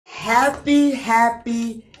Happy,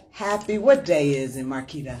 what day is it,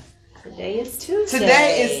 Marquita? Today is Tuesday.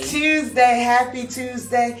 Today is Tuesday. Happy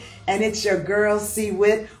Tuesday. And it's your girl,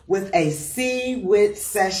 C-WHITT, with a C-WHITT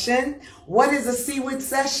session. What is a C-WHITT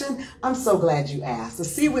session? I'm so glad you asked. A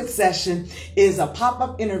C-WHITT session is a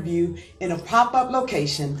pop-up interview in a pop-up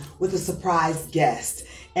location with a surprise guest.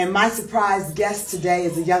 And my surprise guest today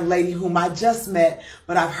is a young lady whom I just met,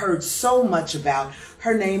 but I've heard so much about.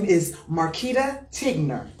 Her name is Marquita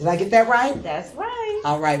Tigner. Did I get that right? That's right.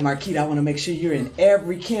 All right, Marquita, I want to make sure you're in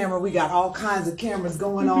every camera. We got all kinds of cameras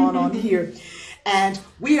going on here. And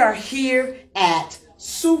we are here at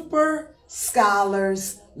Super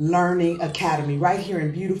Scholars Learning Academy right here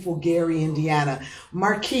in beautiful Gary, Indiana.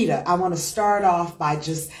 Marquita, I want to start off by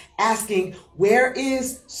just asking, where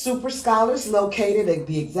is Super Scholars located,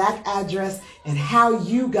 the exact address, and how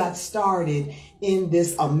you got started in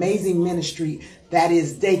this amazing ministry that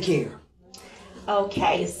is daycare?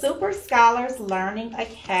 Okay, Super Scholars Learning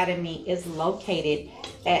Academy is located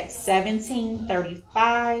at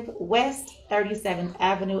 1735 West 37th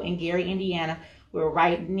Avenue in Gary, Indiana. We're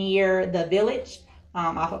right near the Village,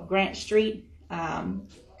 off of Grant Street.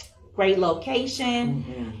 Great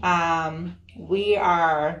location. We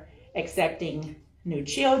are accepting new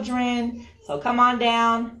children, so come on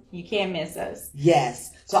down. You can't miss us.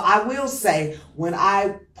 Yes. So I will say, when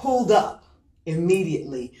I pulled up,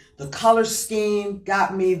 immediately the color scheme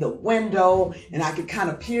got me, the window, and I could kind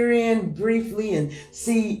of peer in briefly and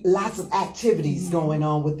see lots of activities going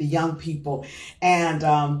on with the young people. And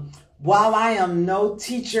while I am no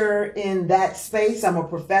teacher in that space, I'm a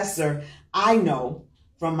professor. I know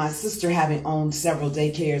from my sister having owned several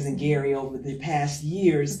daycares in Gary over the past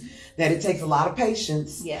years that it takes a lot of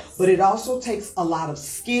patience, yes, but it also takes a lot of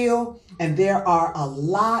skill, and there are a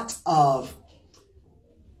lot of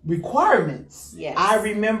requirements. Yes. I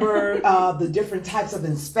remember the different types of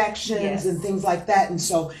inspections, yes, and things like that. And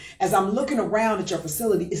so as I'm looking around at your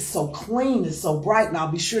facility, it's so clean, it's so bright, and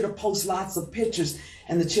I'll be sure to post lots of pictures.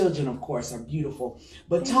 And the children, of course, are beautiful.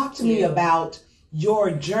 But talk to me about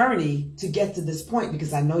your journey to get to this point,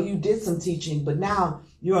 because I know you did some teaching, but now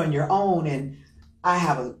you're on your own, and I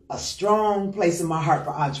have a strong place in my heart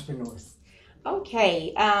for entrepreneurs.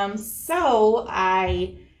 Okay, so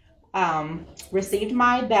I received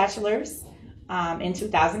my bachelor's in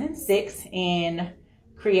 2006 in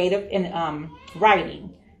creative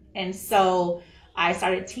writing, and so I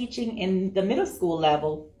started teaching in the middle school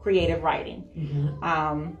level creative writing.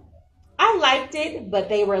 I liked it, but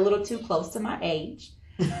they were a little too close to my age.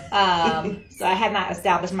 So I had not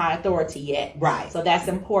established my authority yet. Right. So that's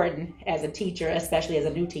important as a teacher, especially as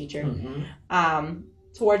a new teacher.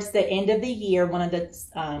 Towards the end of the year, one of the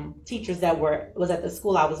teachers that was at the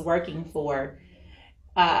school I was working for,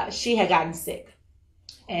 she had gotten sick.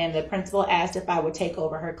 And the principal asked if I would take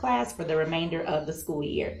over her class for the remainder of the school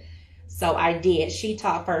year. So I did. She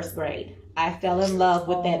taught first grade. I fell in love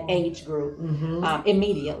with that age group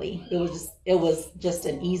immediately. It was just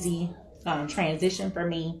an easy transition for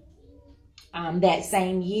me. That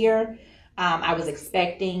same year, I was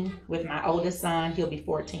expecting with my oldest son. He'll be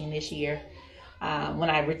 14 this year. When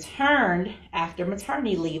I returned after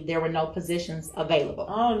maternity leave, there were no positions available.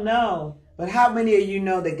 Oh, no. But how many of you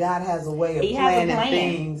know that God has a way of planning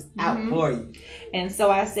things out for you? And so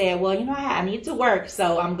I said, well, I need to work,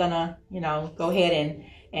 so I'm going to, go ahead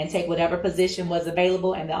and take whatever position was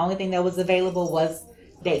available. And the only thing that was available was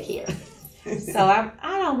daycare. So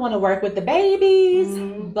I don't want to work with the babies,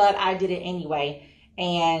 but I did it anyway.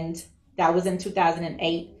 And that was in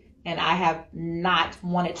 2008. And I have not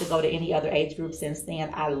wanted to go to any other age group since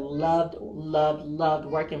then. I loved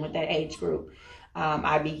working with that age group.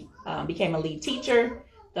 I became a lead teacher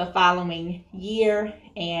the following year.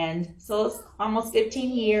 And so it's almost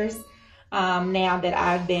 15 years now that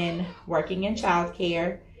I've been working in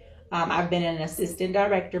childcare. I've been an assistant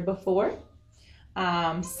director before.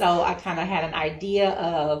 So I kind of had an idea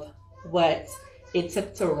of what it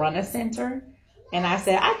took to run a center. And I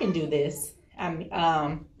said, I can do this.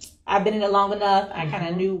 I've been in it long enough. I kind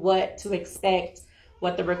of knew what to expect,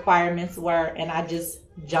 what the requirements were, and I just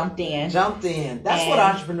jumped in. That's what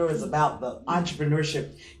entrepreneur is about. The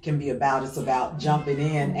entrepreneurship can be about. It's about jumping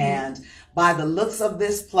in. And by the looks of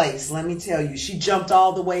this place, let me tell you, she jumped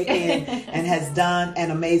all the way in and has done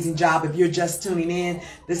an amazing job. If you're just tuning in,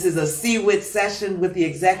 this is a C-WHITT session with the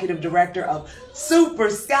executive director of Super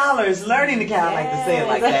Scholars Learning Academy. I like to say it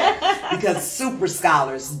like that, because super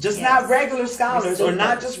scholars, just not regular scholars or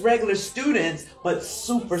not just regular students, but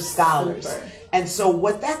super scholars. And so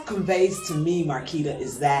what that conveys to me, Marquita,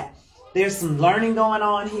 is that there's some learning going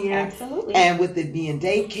on here. Absolutely. And with it being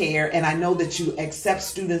daycare, and I know that you accept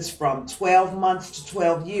students from 12 months to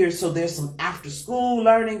 12 years, so there's some after school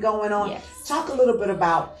learning going on. Yes. Talk a little bit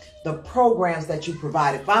about the programs that you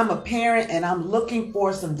provide. If I'm a parent and I'm looking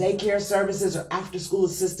for some daycare services or after school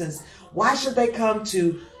assistance, why should they come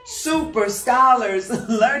to Super Scholars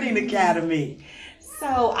Learning Academy?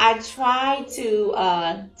 So I try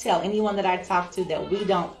to tell anyone that I talk to that we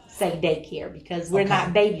don't say daycare, because we're not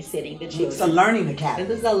babysitting the children. It's a learning academy.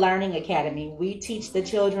 This is a learning academy. We teach the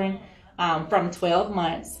children from 12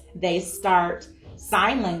 months. They start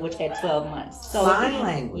sign language at 12 months. So sign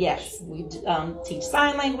language? Yes. We teach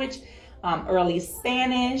sign language, early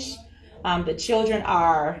Spanish. The children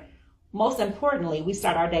are, most importantly, we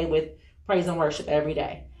start our day with praise and worship every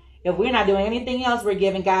day. If we're not doing anything else, we're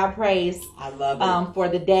giving God praise. I love it. For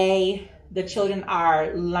the day. The children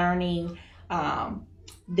are learning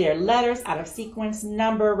their letters out of sequence,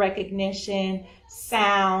 number recognition,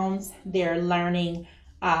 sounds. They're learning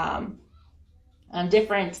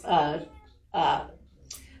different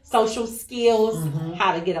social skills,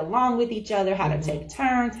 how to get along with each other, how to take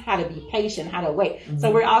turns, how to be patient, how to wait.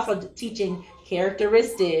 So we're also teaching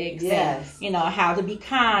characteristics, yes, and, how to be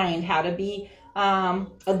kind, how to be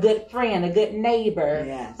a good friend, a good neighbor,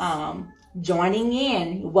 yes, joining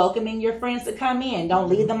in, welcoming your friends to come in. Don't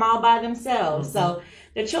leave them all by themselves. So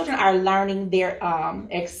the children are learning, they're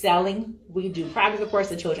excelling. We do progress reports.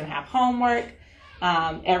 The children have homework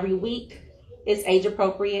every week. It's age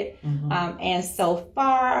appropriate. And so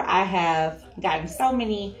far I have gotten so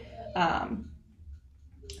many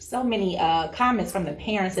comments from the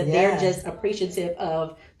parents that they're just appreciative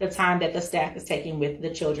of the time that the staff is taking with the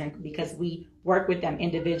children, because we work with them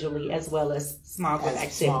individually as well as small group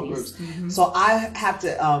activities. So I have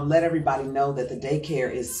to let everybody know that the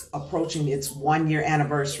daycare is approaching its 1-year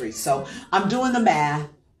anniversary. So I'm doing the math.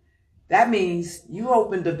 That means you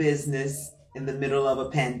opened a business in the middle of a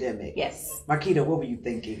pandemic. Yes. Marquita, what were you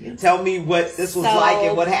thinking? And tell me what this was like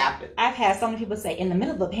and what happened. I've had so many people say, in the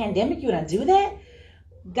middle of a pandemic, you're going to do that?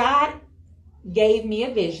 God gave me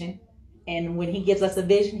a vision, and when he gives us a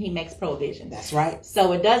vision, he makes provision. That's right.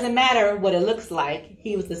 So it doesn't matter what it looks like.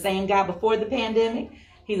 He was the same God before the pandemic.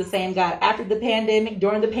 He's the same God after the pandemic,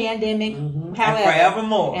 during the pandemic, however,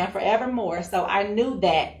 and forevermore. So I knew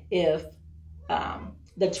that if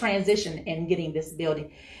the transition in getting this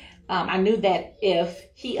building, I knew that if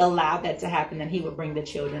he allowed that to happen, then he would bring the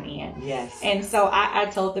children in. Yes. And so I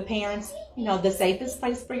told the parents, the safest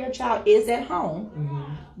place for your child is at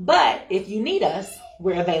home. But if you need us,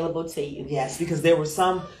 we're available to you. Yes, because there were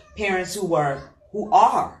some parents who are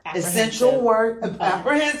essential workers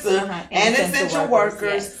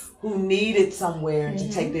who needed somewhere to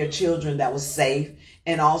take their children that was safe,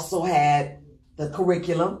 and also had the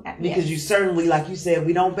curriculum, because you certainly, like you said,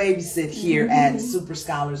 we don't babysit here at Super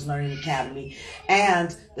Scholars Learning Academy,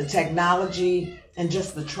 and the technology and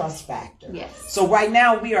just the trust factor. Yes. So right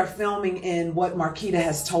now we are filming in what Marquita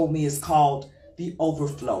has told me is called the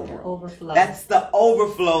overflow room. Overflow. That's the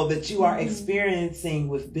overflow that you are experiencing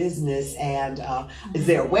with business. And is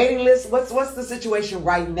there a waiting list? What's the situation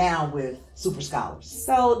right now with Super Scholars?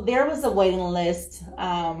 So there was a waiting list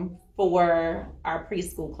for our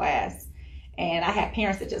preschool class. And I had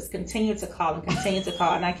parents that just continued to call. And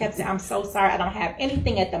I kept saying, I'm so sorry, I don't have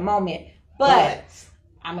anything at the moment, but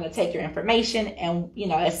I'm going to take your information. And,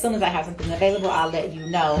 as soon as I have something available, I'll let you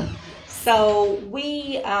know. So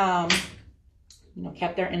we,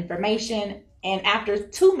 kept their information. And after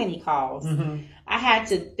too many calls, I had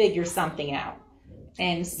to figure something out.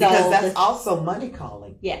 And so because that's also money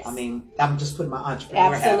calling. Yes. I mean, I'm just putting my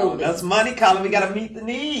entrepreneur hat on. That's money calling. We got to meet the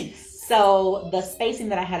needs. So the spacing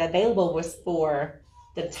that I had available was for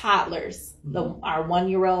the toddlers, our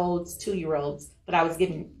 1-year-olds, 2-year-olds, but I was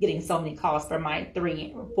getting so many calls for my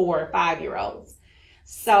 3, 4, 5-year-olds.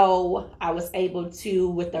 So I was able to,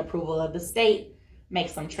 with the approval of the state, make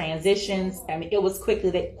some transitions. I mean, it was quick.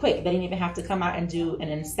 They didn't even have to come out and do an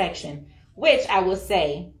inspection, which I will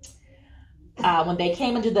say, when they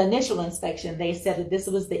came and did the initial inspection, they said that this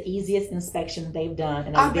was the easiest inspection they've done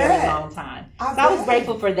in a very long time. I was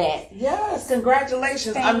grateful for that. Yes,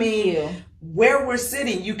 congratulations. Thank you. Where we're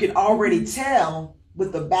sitting, you can already tell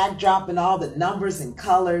with the backdrop and all the numbers and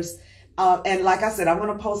colors. And like I said, I'm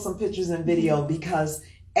going to post some pictures and video, because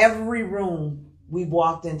every room we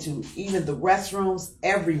walked into, even the restrooms,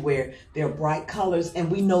 everywhere, they're bright colors,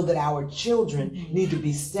 and we know that our children need to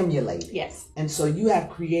be stimulated. Yes. And so you have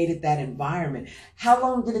created that environment. How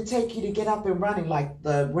long did it take you to get up and running, like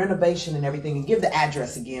the renovation and everything? And give the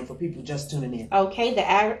address again for people just tuning in. Okay, the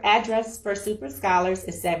address for Super Scholars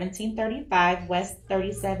is 1735 West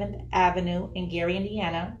 37th Avenue in Gary,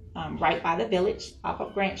 Indiana. right by the village off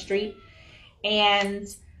of Grant Street. And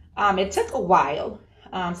it took a while.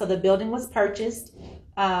 So the building was purchased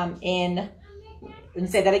and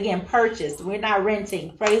say that again, purchased. We're not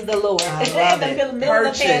renting. Praise the Lord. I love in the middle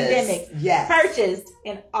of the pandemic. Yes. Purchased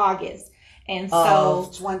in August. And so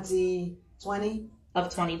of 2020? Of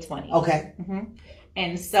 2020. Okay. Mm-hmm.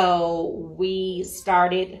 And so we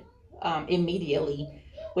started immediately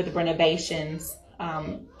with renovations.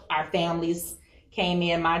 Our families came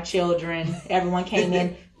in, my children, everyone came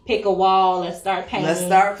in, pick a wall, let's start painting. Let's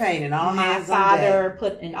start painting. All my hands on father deck.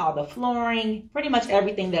 put in all the flooring, pretty much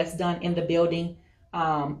everything that's done in the building.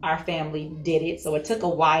 Our family did it. So it took a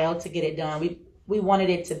while to get it done. We wanted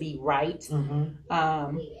it to be right.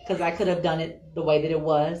 Because I could have done it the way that it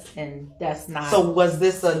was, and that's not. So was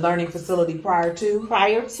this a learning facility prior to?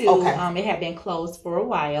 Prior to. Okay. It had been closed for a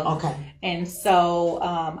while. Okay. And so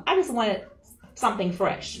I just wanted something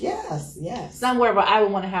fresh. Yes, yes. Somewhere where I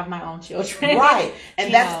would want to have my own children. Right.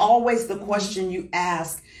 And that's always the question you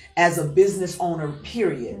ask as a business owner,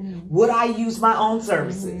 period. Would I use my own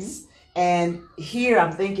services? And here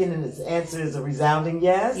I'm thinking, and its answer is a resounding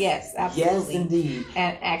yes. Yes, absolutely. Yes, indeed.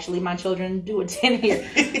 And actually, my children do attend here.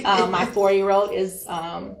 My 4-year-old is,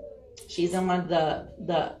 she's in one of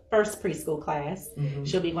the first preschool class.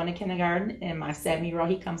 She'll be going to kindergarten. And my 7-year-old,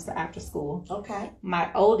 he comes for after school. Okay.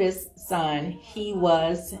 My oldest son, he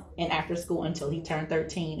was in after school until he turned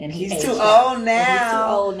 13. And he's too old now. He's too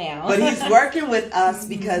old now. But he's working with us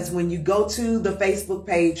because when you go to the Facebook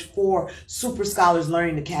page for Super Scholars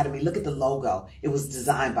Learning Academy, look at the logo. It was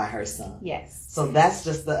designed by her son. Yes. So that's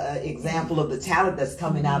just the example of the talent that's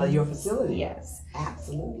coming out of your facility. Yes.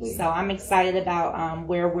 Absolutely. So I'm excited about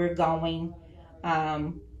where we're going.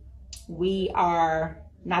 We are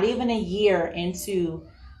not even a year into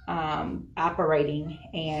operating,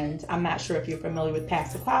 and I'm not sure if you're familiar with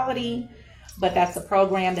Paths to Quality, but that's a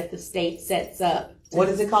program that the state sets up. What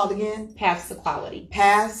is it called again? Paths to Quality.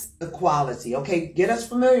 Paths to Quality. Okay, get us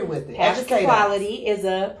familiar with it. Paths to Quality is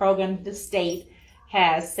a program the state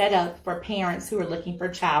has set up for parents who are looking for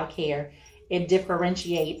child care. It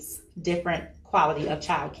differentiates different quality of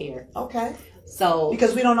child care. Okay. So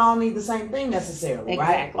because we don't all need the same thing necessarily,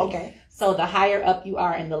 exactly. Right? Okay. So the higher up you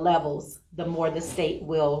are in the levels, the more the state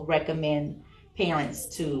will recommend parents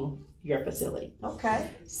to your facility. Okay.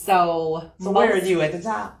 So where are you at the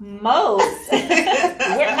top? Most.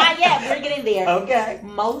 We're not yet. We're getting there. Okay.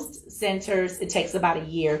 Most centers, it takes about a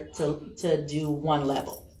year to do one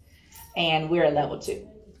level. And we're at level 2.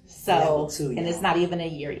 So, level 2, and it's not even a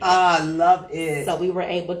year yet. I love it. So we were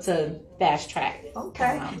able to fast track.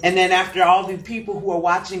 Okay. And then after all the people who are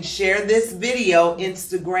watching, share this video,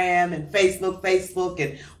 Instagram and Facebook,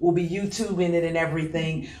 and we'll be YouTubing it and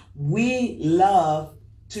everything. We love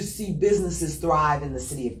to see businesses thrive in the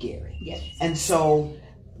city of Gary. Yes. And so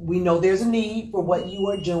we know there's a need for what you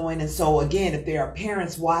are doing. And so again, if there are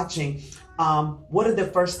parents watching, what are the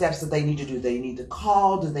first steps that they need to do? They need to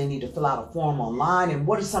call? Do they need to fill out a form online? And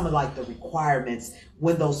what are some of like the requirements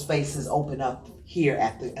when those spaces open up here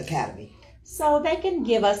at the Academy? So they can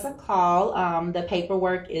give us a call. The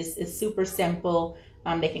paperwork is super simple.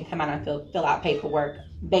 They can come out and fill out paperwork.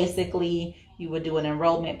 Basically, you would do an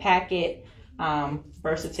enrollment packet,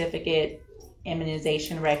 birth certificate,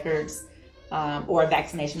 immunization records, or a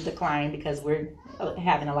vaccination decline, because we're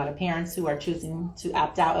having a lot of parents who are choosing to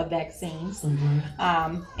opt out of vaccines.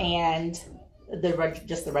 And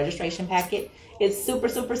just the registration packet. It's super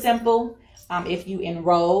simple. If you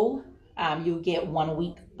enroll, you get 1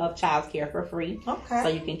 week of childcare for free. Okay. So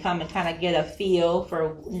you can come and kind of get a feel for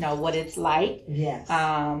what it's like. Yes.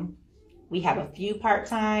 We have a few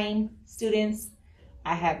part-time students.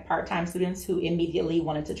 I had part-time students who immediately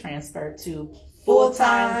wanted to transfer to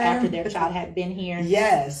full-time after their child had been here.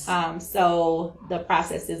 Yes. So the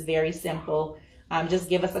process is very simple. Just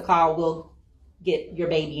give us a call. We'll get your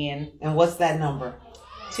baby in. And what's that number?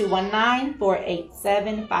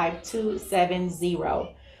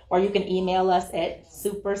 219-487-5270. Or you can email us at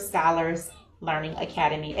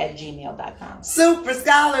superscholarslearningacademy@gmail.com. Super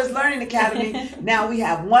Scholars Learning Academy. Now we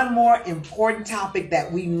have one more important topic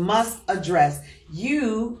that we must address.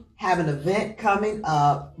 You have an event coming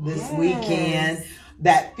up this weekend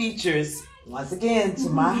that features, once again, to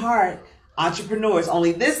my heart, entrepreneurs.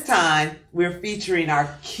 Only this time we're featuring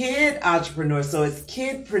our kid entrepreneurs. So it's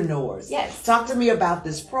kidpreneurs. Yes. Talk to me about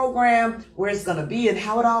this program, where it's going to be, and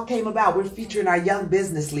how it all came about. We're featuring our young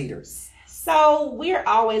business leaders. So we're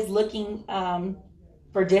always looking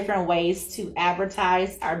for different ways to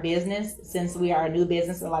advertise our business, since we are a new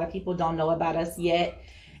business. A lot of people don't know about us yet.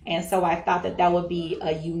 And so I thought that would be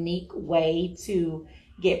a unique way to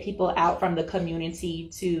get people out from the community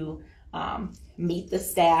to meet the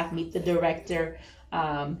staff, meet the director,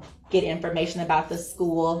 get information about the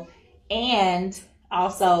school, and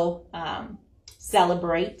also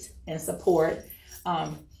celebrate and support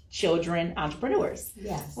children entrepreneurs.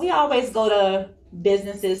 Yes. We always go to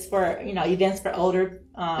businesses for, events for older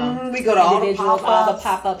we go to all the individuals, all the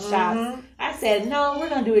pop-up shops. Mm-hmm. I said, no, we're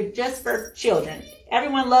going to do it just for children.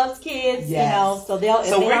 Everyone loves kids, Yes. so they're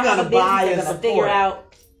going to buy and they're figure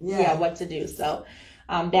out Yeah. what to do. So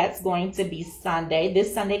that's going to be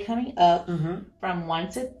this Sunday coming up from 1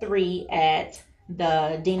 to 3 at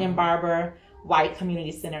the Dean and Barbara White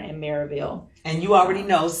Community Center in Maryville. And you already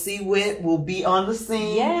know, WHITT will be on the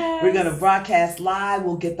scene. Yes. We're going to broadcast live.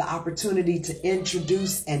 We'll get the opportunity to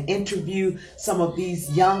introduce and interview some of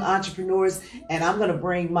these young entrepreneurs. And I'm going to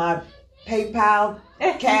bring my PayPal,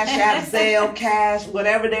 Cash App, Zelle, Cash,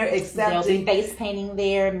 whatever they're accepting. There'll be face painting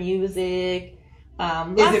there, music.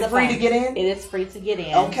 Is it free to get in? It is free to get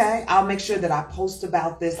in. Okay. I'll make sure that I post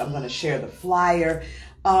about this. I'm going to share the flyer.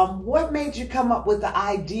 What made you come up with the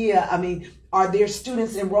idea? I mean, are there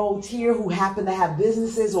students enrolled here who happen to have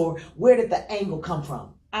businesses, or where did the angle come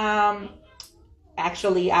from?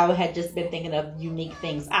 Actually, I had just been thinking of unique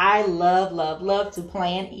things. I love to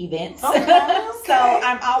plan events. Okay. So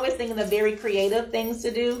I'm always thinking of very creative things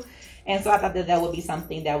to do. And so I thought that would be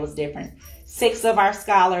something that was different. 6 of our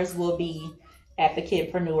scholars will be at the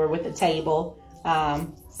Kidpreneur with a table.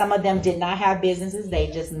 Some of them did not have businesses. They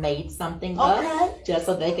just made something up just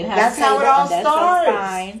so they can have That's a table. How it all and that's starts. So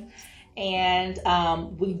fine.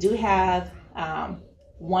 And we do have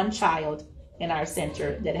one child in our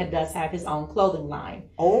center that does have his own clothing line.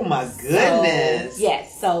 Oh my goodness. So,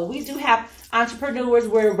 yes. So we do have entrepreneurs.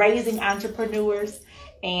 We're raising entrepreneurs.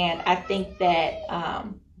 And I think that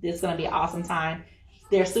this is going to be an awesome time.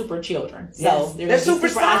 They're super children. So yes. They're super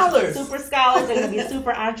scholars. Super scholars. They're going to be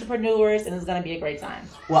super entrepreneurs, and it's going to be a great time.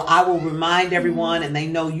 Well, I will remind everyone, and they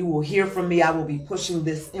know you will hear from me. I will be pushing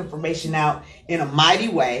this information out in a mighty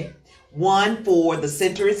way. One, for the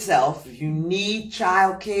center itself. If you need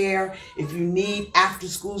childcare, if you need after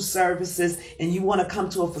school services, and you want to come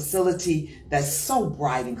to a facility that's so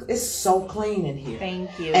bright and it's so clean in here.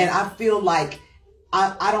 Thank you. And I feel like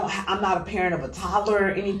I'm not a parent of a toddler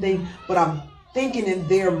or anything, but I'm thinking in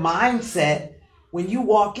their mindset, when you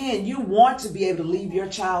walk in, you want to be able to leave your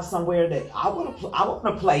child somewhere that I want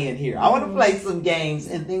to play in here. I want to play some games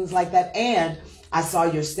and things like that. And I saw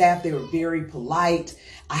your staff; they were very polite.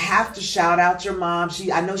 I have to shout out your mom.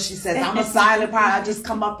 I know she says I'm a silent part. I just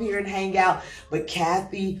come up here and hang out. But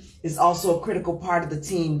Kathy is also a critical part of the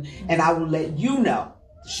team, and I will let you know.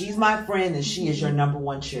 She's my friend, and she is your number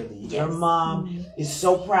one cheerleader. Yes. Your mom is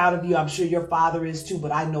so proud of you. I'm sure your father is too,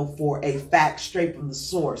 but I know for a fact, straight from the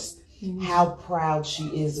source, how proud she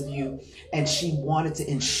is of you. And she wanted to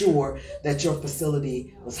ensure that your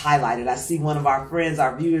facility was highlighted. I see one of our friends,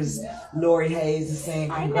 our viewers, Lori Hayes, is saying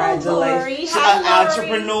congratulations.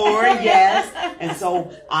 Entrepreneur, yes. And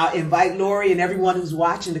so I invite Lori and everyone who's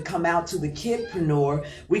watching to come out to the Kidpreneur.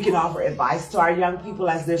 We can offer advice to our young people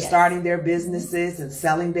as they're starting their businesses and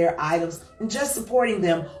selling their items and just supporting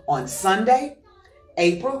them on Sunday,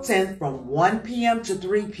 April 10th from 1 p.m. to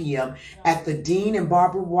 3 p.m. at the Dean and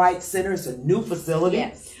Barbara White Center. It's a new facility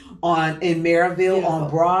in Maryville on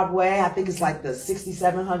Broadway. I think it's like the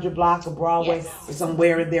 6700 block of Broadway or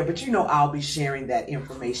somewhere in there. But I'll be sharing that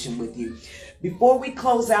information with you. Before we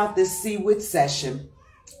close out this WHITT session,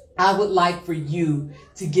 I would like for you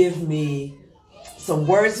to give me some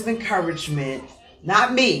words of encouragement.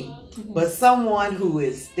 Not me, but someone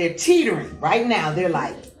they're teetering right now. They're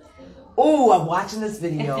like, oh, I'm watching this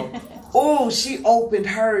video. Oh, she opened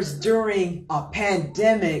hers during a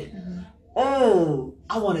pandemic. Oh,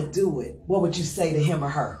 I want to do it. What would you say to him or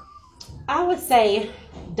her? I would say,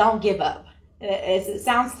 don't give up. It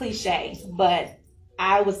sounds cliche, but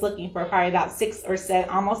I was looking for probably about 6 or 7,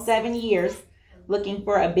 almost 7 years looking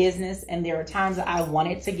for a business. And there were times that I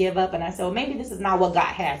wanted to give up. And I said, well, maybe this is not what God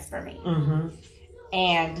has for me.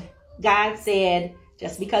 And God said,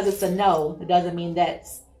 just because it's a no, it doesn't mean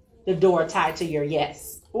that's the door tied to your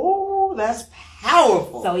yes. Oh, that's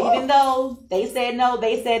powerful. So even though they said no,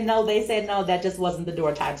 that just wasn't the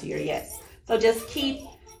door tied to your yes. So just keep,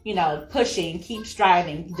 pushing, keep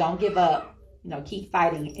striving. Don't give up, keep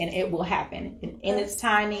fighting, and it will happen in its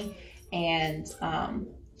timing. And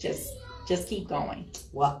just keep going.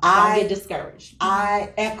 Well, don't get discouraged.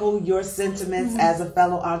 I echo your sentiments as a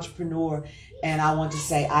fellow entrepreneur. And I want to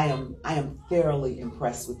say I am thoroughly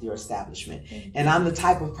impressed with your establishment. And I'm the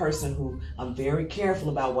type of person who I'm very careful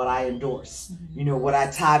about what I endorse. What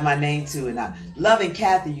I tied my name to. And loving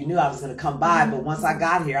Kathy, you knew I was going to come by. But once I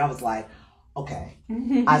got here, I was like, Okay,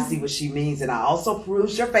 I see what she means. And I also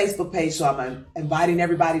peruse your Facebook page. So I'm inviting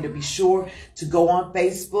everybody to be sure to go on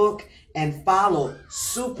Facebook and follow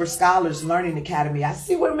Super Scholars Learning Academy. I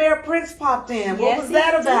see where Mayor Prince popped in. What was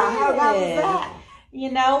that about? How was that?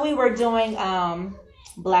 You know, we were doing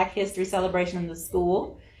Black History celebration in the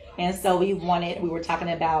school. And so we were talking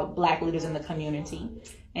about Black leaders in the community.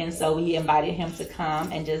 And so we invited him to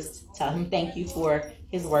come and just tell him thank you for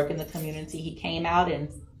his work in the community. He came out and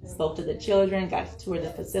spoke to the children, got to tour the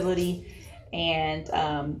facility, and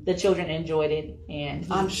the children enjoyed it. And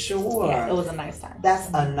I'm sure. Yeah, it was a nice time. That's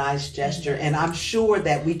a nice gesture. And I'm sure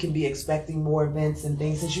that we can be expecting more events and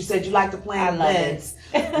things. Since you said you like to plan events,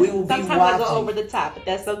 we will be watching. Sometimes I go over the top, but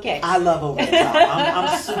that's okay. I love over the top.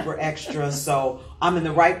 I'm super extra, so I'm in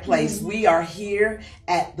the right place. We are here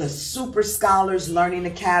at the Super Scholars Learning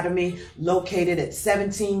Academy, located at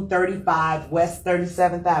 1735 West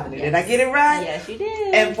 37th Avenue. Yes. Did I get it right? Yes, you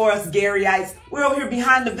did. And for us Garyites, we're over here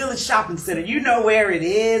behind the Village Shopping Center. You know where it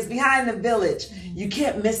is, behind the Village. You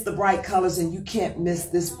can't miss the bright colors, and you can't miss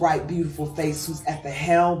this bright, beautiful face who's at the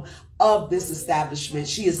helm of this establishment.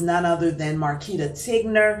 She is none other than Marquita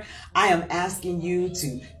Tigner. I am asking you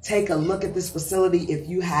to take a look at this facility if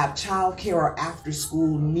you have childcare or after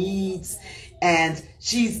school needs. And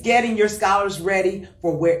she's getting your scholars ready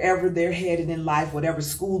for wherever they're headed in life, whatever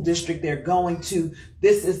school district they're going to.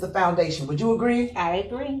 This is the foundation. Would you agree? I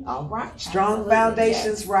agree. All right. Strong Absolutely,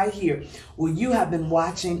 foundations yes. right here. Well, you have been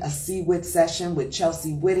watching a CWHITT session with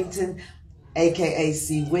Chelsea Whittington, aka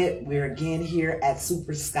CWHITT. We're again here at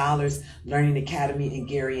Super Scholars Learning Academy in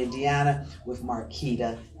Gary, Indiana with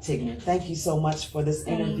Marquita Tigner. Thank you so much for this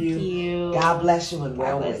interview. Thank you. God bless you and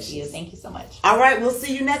well wishes. Thank you so much. All right, we'll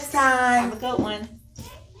see you next time. Have a good one.